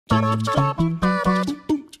Very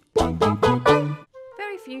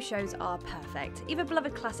few shows are perfect. Even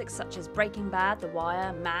beloved classics such as Breaking Bad, The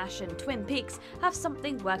Wire, MASH and Twin Peaks have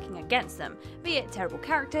something working against them, be it terrible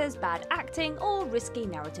characters, bad acting or risky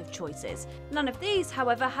narrative choices. None of these,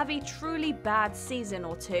 however, have a truly bad season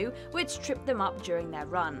or two which trip them up during their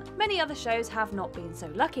run. Many other shows have not been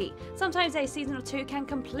so lucky. Sometimes a season or two can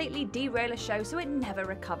completely derail a show so it never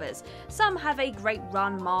recovers. Some have a great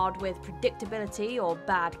run marred with predictability or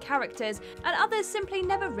bad characters, and others simply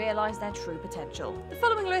never realise their true potential. The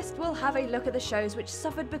following list will have a look at the shows which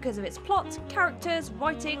suffered because of its plot, characters,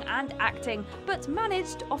 writing and acting, but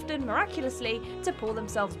managed, often miraculously, to pull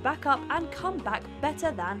themselves back up and come back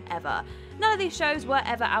better than ever. None of these shows were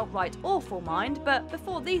ever outright awful, mind, but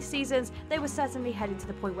before these seasons, they were certainly heading to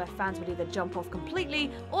the point where fans would either jump off completely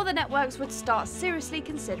or the networks would start seriously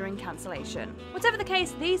considering cancellation. Whatever the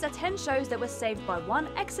case, these are 10 shows that were saved by one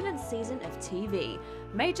excellent season of TV.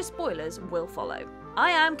 Major spoilers will follow.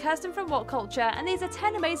 I am Kirsten from What Culture, and these are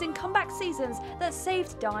 10 amazing comeback seasons that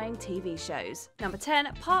saved dying TV shows. Number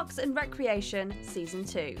 10, Parks and Recreation Season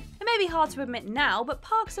 2. It may be hard to admit now, but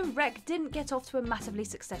Parks and Rec didn't get off to a massively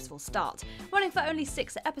successful start. Running for only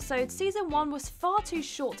 6 episodes, Season 1 was far too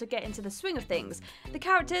short to get into the swing of things. The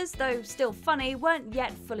characters, though still funny, weren't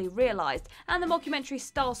yet fully realised, and the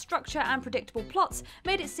mockumentary-style structure and predictable plots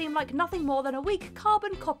made it seem like nothing more than a weak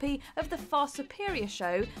carbon copy of the far superior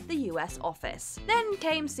show, The US Office. Then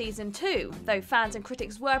came Season 2. Though fans and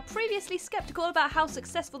critics were previously skeptical about how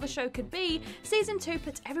successful the show could be, Season 2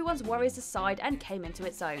 put everyone's worries aside and came into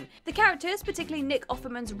its own. The characters, particularly Nick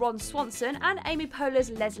Offerman's Ron Swanson and Amy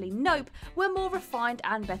Poehler's Leslie Knope, were more refined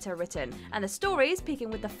and better written, and the stories,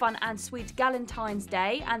 peaking with the fun and sweet Galentine's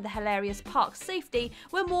Day and the hilarious Park Safety,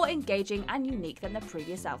 were more engaging and unique than the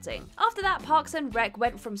previous outing. After that, Parks and Rec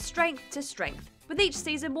went from strength to strength, with each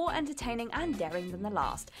season more entertaining and daring than the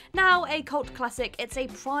last. Now a cult classic, it's a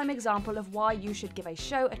prime example of why you should give a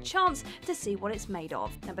show a chance to see what it's made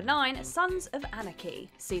of. Number 9, Sons of Anarchy,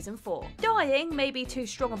 Season 4. Dying may be too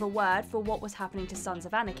strong of a word for what was happening to Sons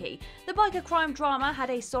of Anarchy. The biker crime drama had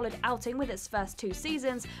a solid outing with its first 2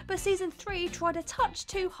 seasons, but Season 3 tried a touch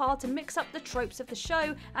too hard to mix up the tropes of the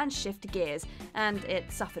show and shift gears, and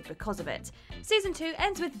it suffered because of it. Season 2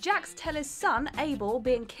 ends with Jax Teller's son, Abel,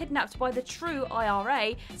 being kidnapped by the true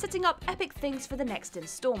IRA, setting up epic things for the next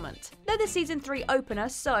installment. Though the Season 3 opener,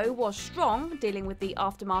 So, was strong, dealing with the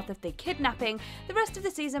aftermath of the kidnapping, the rest of the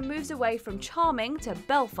season moves away from charming to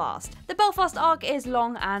Belfast. The Belfast arc is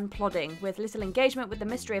long and plodding, with little engagement with the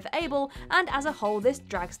mystery of Abel, and as a whole this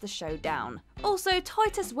drags the show down. Also,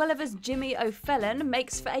 Titus Welliver's Jimmy O'Fallon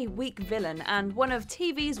makes for a weak villain and one of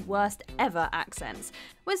TV's worst ever accents.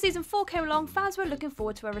 When Season 4 came along, fans were looking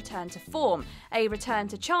forward to a return to form, a return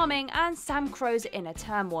to charming and Sam Crow's inner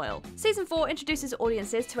turmoil. Season 4 introduces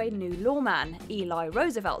audiences to a new lawman, Eli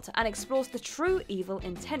Roosevelt, and explores the true evil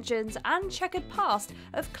intentions and checkered past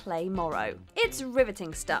of Clay Morrow. It's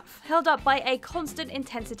riveting stuff, held up by a constant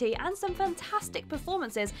intensity and some fantastic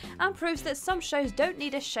performances, and proves that some shows don't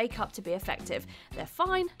need a shake-up to be effective. They're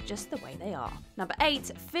fine just the way they are. Number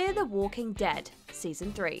 8, Fear the Walking Dead,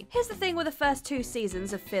 Season 3. Here's the thing with the first 2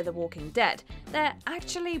 seasons of Fear the Walking Dead. They're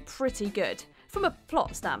actually pretty good. From a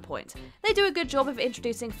plot standpoint, they do a good job of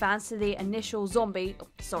introducing fans to the initial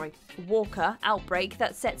walker outbreak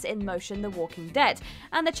that sets in motion The Walking Dead,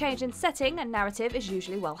 and the change in setting and narrative is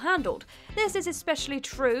usually well handled. This is especially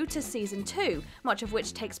true to Season 2, much of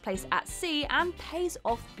which takes place at sea and pays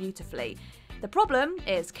off beautifully. The problem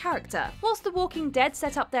is character. Whilst The Walking Dead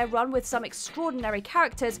set up their run with some extraordinary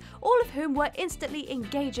characters, all of whom were instantly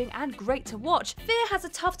engaging and great to watch, Fear has a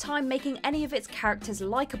tough time making any of its characters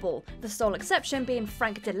likeable, the sole exception being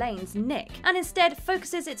Frank Delane's Nick, and instead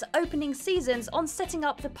focuses its opening seasons on setting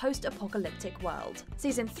up the post-apocalyptic world.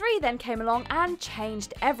 Season 3 then came along and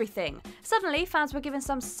changed everything. Suddenly, fans were given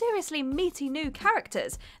some seriously meaty new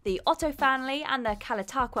characters, the Otto family and the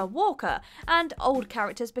Kalitaqa Walker, and old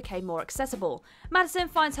characters became more accessible. Madison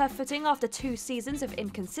finds her footing after 2 seasons of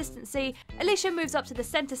inconsistency, Alicia moves up to the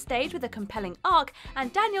centre stage with a compelling arc,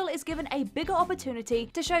 and Daniel is given a bigger opportunity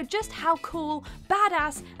to show just how cool,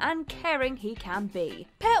 badass and caring he can be.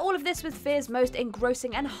 Pair all of this with Fear's most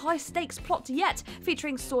engrossing and high-stakes plot yet,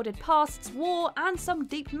 featuring sordid pasts, war and some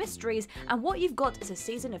deep mysteries, and what you've got is a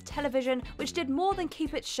season of television which did more than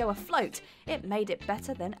keep its show afloat, it made it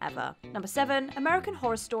better than ever. Number 7, American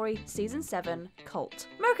Horror Story Season 7, Cult.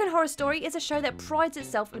 American Horror Story is a show that prides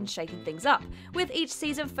itself on shaking things up, with each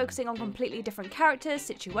season focusing on completely different characters,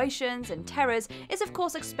 situations, and terrors. It's of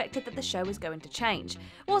course expected that the show is going to change.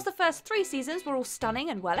 Whilst the first 3 seasons were all stunning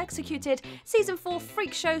and well executed, Season 4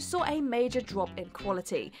 Freak Show saw a major drop in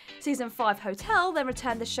quality. Season 5 Hotel then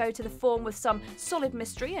returned the show to the form with some solid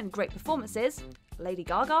mystery and great performances. Lady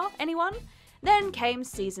Gaga, anyone? Then came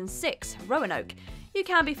Season 6, Roanoke. You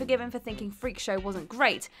can be forgiven for thinking Freak Show wasn't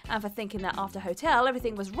great, and for thinking that after Hotel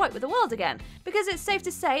everything was right with the world again, because it's safe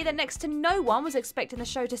to say that next to no one was expecting the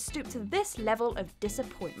show to stoop to this level of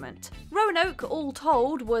disappointment. Roanoke, all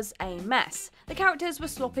told, was a mess. The characters were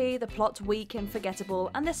sloppy, the plot weak and forgettable,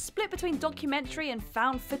 and the split between documentary and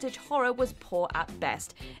found footage horror was poor at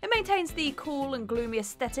best. It maintains the cool and gloomy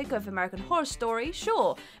aesthetic of American Horror Story,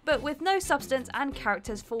 sure, but with no substance and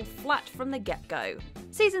characters fall flat from the get-go.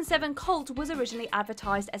 Season 7 Cult was originally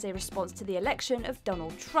advertised as a response to the election of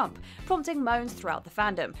Donald Trump, prompting moans throughout the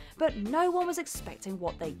fandom, but no one was expecting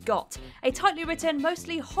what they got. A tightly written,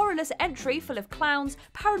 mostly horrorless entry full of clowns,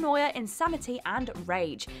 paranoia, insanity and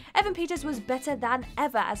rage. Evan Peters was better than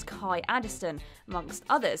ever as Kai Anderson, amongst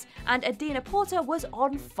others, and Adina Porter was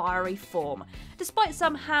on fiery form. Despite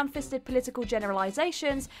some ham-fisted political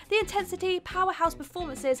generalizations, the intensity, powerhouse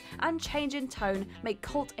performances and change in tone make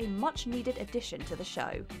Cult a much-needed addition to the show.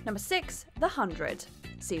 Number 6, The 100.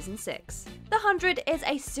 Season 6. The 100 is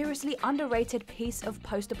a seriously underrated piece of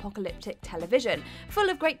post-apocalyptic television, full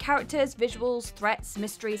of great characters, visuals, threats,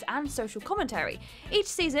 mysteries, and social commentary. Each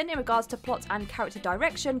season, in regards to plot and character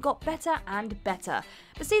direction, got better and better.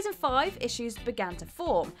 But Season 5, issues began to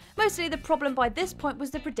form. Mostly the problem by this point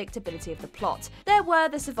was the predictability of the plot. There were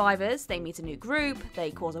the survivors, they meet a new group,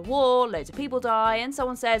 they cause a war, loads of people die, and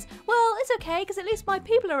someone says, well, it's okay because at least my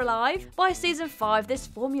people are alive. By Season 5, this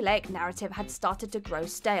formulaic narrative had started to grow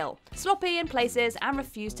stale, sloppy in places, and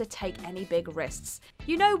refused to take any big risks.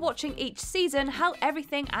 You know, watching each season, how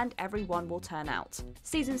everything and everyone will turn out.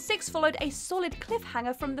 Season 6 followed a solid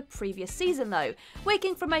cliffhanger from the previous season though.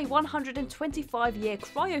 Waking from a 125-year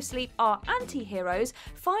cryosleep, our anti-heroes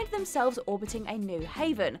find themselves orbiting a new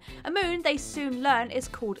haven, a moon they soon learn is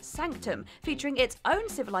called Sanctum, featuring its own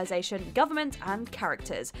civilization, government and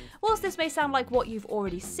characters. Whilst this may sound like what you've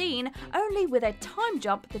already seen, only with a time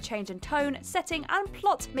jump, the change in tone, setting and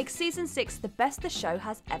plot makes Season 6 the best the show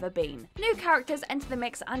has ever been. New characters enter the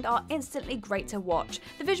mix and are instantly great to watch.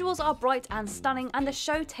 The visuals are bright and stunning and the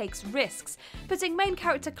show takes risks, putting main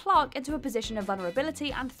character Clark into a position of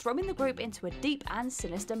vulnerability and throwing the group into a deep and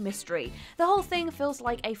sinister mystery. The whole thing feels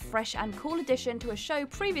like a fresh and cool addition to a show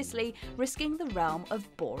previously risking the realm of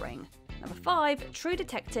boring. Number 5, True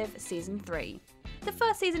Detective Season 3. The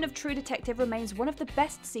first season of True Detective remains one of the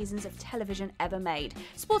best seasons of television ever made,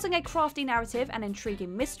 sporting a crafty narrative, an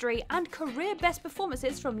intriguing mystery, and career-best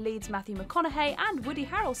performances from leads Matthew McConaughey and Woody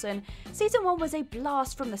Harrelson. Season 1 was a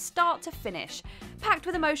blast from the start to finish, packed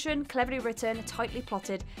with emotion, cleverly written, tightly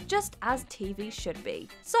plotted, just as TV should be.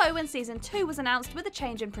 So when Season 2 was announced with a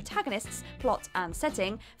change in protagonists, plot and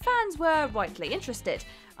setting, fans were rightly interested.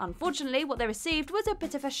 Unfortunately, what they received was a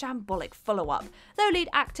bit of a shambolic follow-up. Though lead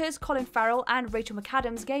actors Colin Farrell and Rachel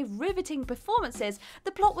McAdams gave riveting performances,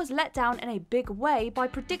 the plot was let down in a big way by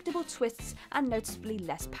predictable twists and noticeably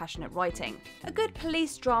less passionate writing. A good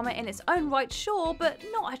police drama in its own right, sure, but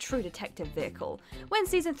not a True Detective vehicle. When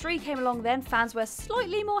Season 3 came along then, fans were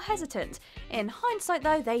slightly more hesitant. In hindsight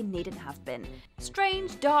though, they needn't have been.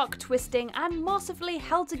 Strange, dark, twisting, and masterfully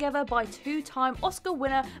held together by 2-time Oscar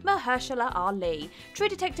winner Mahershala Ali. True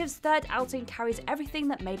Detective's third outing carries everything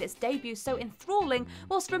that made its debut so enthralling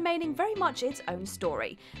whilst remaining very much its own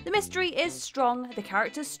story. The mystery is strong, the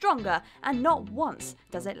characters stronger, and not once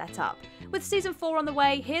does it let up. With Season 4 on the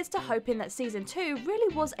way, here's to hoping that Season 2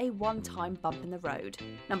 really was a one-time bump in the road.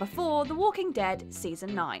 Number 4, The Walking Dead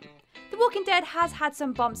Season 9. The Walking Dead has had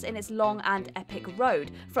some bumps in its long and epic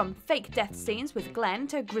road, from fake death scenes with Glenn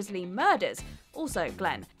to grisly murders, also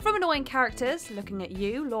Glenn. From annoying characters, looking at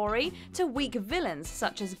you, Laurie, to weak villains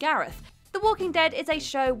such as Gareth. The Walking Dead is a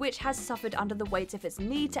show which has suffered under the weight of its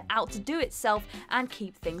need to outdo itself and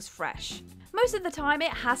keep things fresh. Most of the time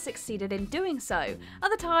it has succeeded in doing so,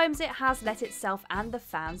 other times it has let itself and the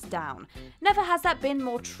fans down. Never has that been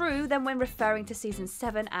more true than when referring to Seasons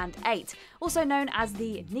 7 and 8, also known as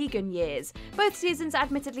the Negan years. Both seasons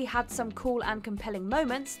admittedly had some cool and compelling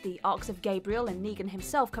moments, the arcs of Gabriel and Negan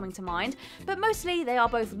himself coming to mind, but mostly they are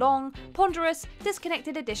both long, ponderous,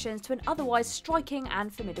 disconnected additions to an otherwise striking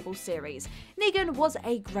and formidable series. Negan was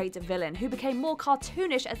a great villain who became more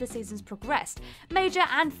cartoonish as the seasons progressed. Major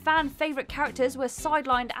and fan favourite characters were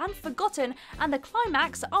sidelined and forgotten, and the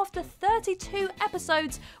climax, after 32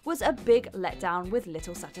 episodes, was a big letdown with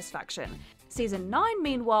little satisfaction. Season 9,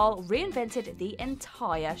 meanwhile, reinvented the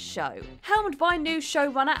entire show. Helmed by new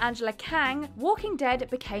showrunner Angela Kang, Walking Dead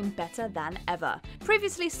became better than ever.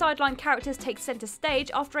 Previously sidelined characters take center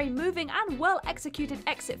stage after a moving and well-executed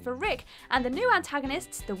exit for Rick, and the new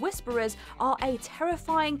antagonists, the Whisperers, are a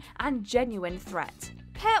terrifying and genuine threat.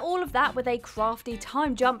 Pair all of that with a crafty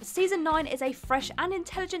time jump, Season 9 is a fresh and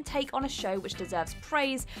intelligent take on a show which deserves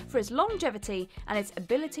praise for its longevity and its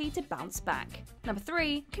ability to bounce back. Number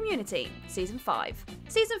 3. Community, Season 5.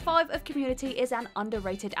 Season 5 of Community is an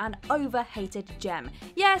underrated and overhated gem.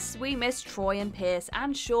 Yes, we miss Troy and Pierce,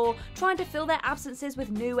 and sure, trying to fill their absences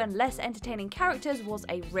with new and less entertaining characters was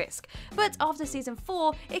a risk. But after Season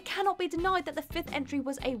 4, it cannot be denied that the 5th entry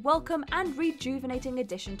was a welcome and rejuvenating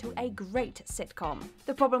addition to a great sitcom.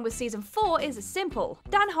 The problem with Season 4 is simple.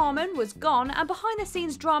 Dan Harmon was gone, and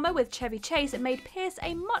behind-the-scenes drama with Chevy Chase made Pierce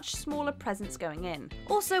a much smaller presence going in.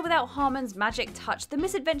 Also, without Harmon's magic touch, the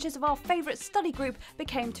misadventures of our favourite study group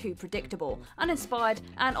became too predictable, uninspired,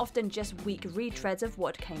 and often just weak retreads of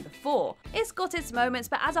what came before. It's got its moments,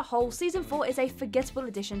 but as a whole, Season 4 is a forgettable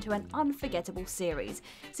addition to an unforgettable series.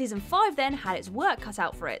 Season 5 then had its work cut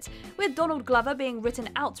out for it. With Donald Glover being written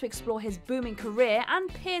out to explore his booming career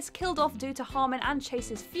and Pierce killed off due to Harmon and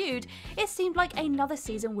Chase's feud, it seemed like another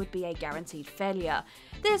season would be a guaranteed failure.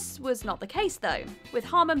 This was not the case though. With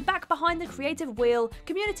Harmon back behind the creative wheel,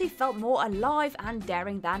 Community felt more alive and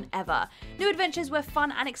daring than ever. New adventures were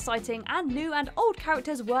fun and exciting, and new and old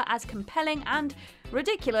characters were as compelling and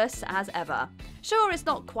ridiculous as ever. Sure, it's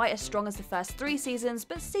not quite as strong as the first 3 seasons,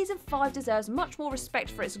 but Season 5 deserves much more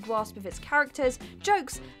respect for its grasp of its characters,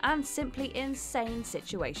 jokes, and simply insane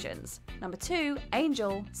situations. Number 2.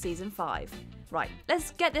 Angel, Season 5. Right,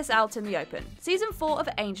 let's get this out in the open. Season 4 of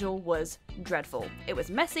Angel was dreadful. It was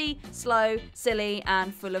messy, slow, silly,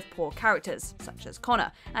 and full of poor characters, such as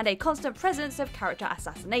Connor, and a constant presence of character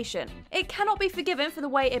assassination. It cannot be forgiven for the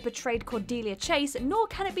way it portrayed Cordelia Chase, nor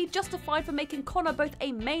can it be justified for making Connor both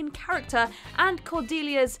a main character and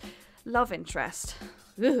Cordelia's love interest.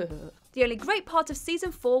 Ugh. The only great part of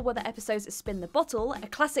Season 4 were the episodes Spin the Bottle, a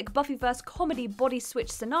classic Buffyverse comedy body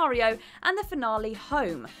switch scenario, and the finale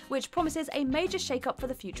Home, which promises a major shake-up for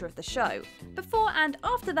the future of the show. Before and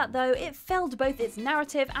after that though, it failed both its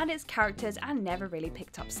narrative and its characters and never really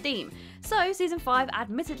picked up steam. So Season 5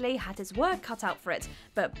 admittedly had its work cut out for it,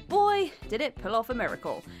 but boy did it pull off a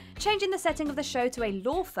miracle. Changing the setting of the show to a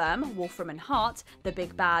law firm, Wolfram and Hart, the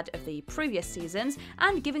big bad of the previous seasons,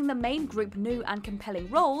 and giving the main group new and compelling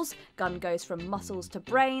roles. Gunn goes from muscles to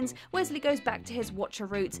brains, Wesley goes back to his Watcher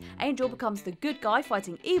roots, Angel becomes the good guy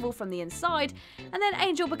fighting evil from the inside, and then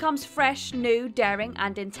Angel becomes fresh, new, daring,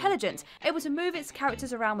 and intelligent, able to move its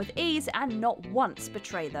characters around with ease and not once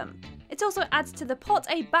betray them. It also adds to the pot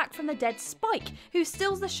a back from the dead Spike, who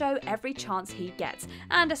steals the show every chance he gets,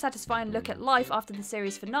 and a satisfying look at life after the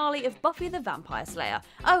series finale of Buffy the Vampire Slayer.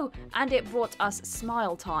 Oh, and it brought us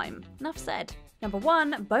smile time. Enough said. Number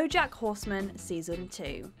 1. BoJack Horseman Season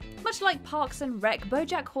 2. Much like Parks and Rec,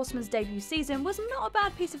 BoJack Horseman's debut season was not a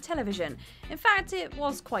bad piece of television. In fact, it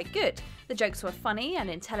was quite good. The jokes were funny and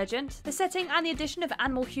intelligent, the setting and the addition of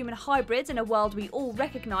animal-human hybrids in a world we all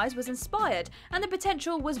recognise was inspired, and the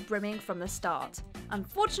potential was brimming from the start.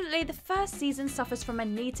 Unfortunately, the first season suffers from a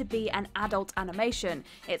need to be an adult animation.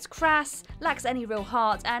 It's crass, lacks any real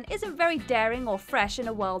heart, and isn't very daring or fresh in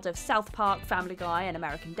a world of South Park, Family Guy, and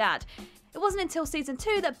American Dad. It wasn't until Season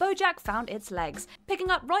 2 that BoJack found its legs. Picking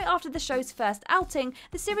up right after the show's first outing,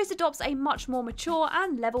 the series adopts a much more mature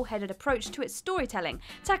and level-headed approach to its storytelling,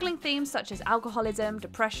 tackling themes such as alcoholism,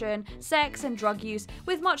 depression, sex, and drug use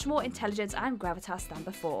with much more intelligence and gravitas than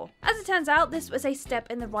before. As it turns out, this was a step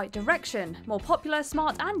in the right direction, more popular,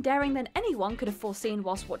 smart, and daring than anyone could have foreseen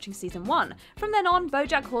whilst watching Season 1. From then on,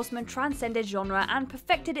 BoJack Horseman transcended genre and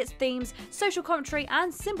perfected its themes, social commentary,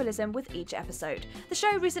 and symbolism with each episode. The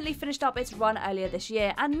show recently finished up its run earlier this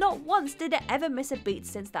year, and not once did it ever miss a beat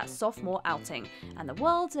since that sophomore outing, and the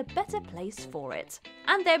world's a better place for it.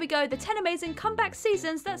 And there we go, the 10 amazing comeback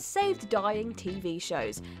seasons that saved dying TV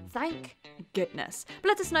shows. Thank goodness. But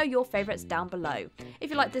let us know your favourites down below.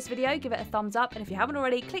 If you liked this video, give it a thumbs up, and if you haven't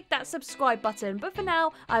already, click that subscribe button. But for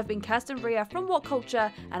now, I've been Kirsten Ria from What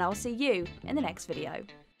Culture, and I'll see you in the next video.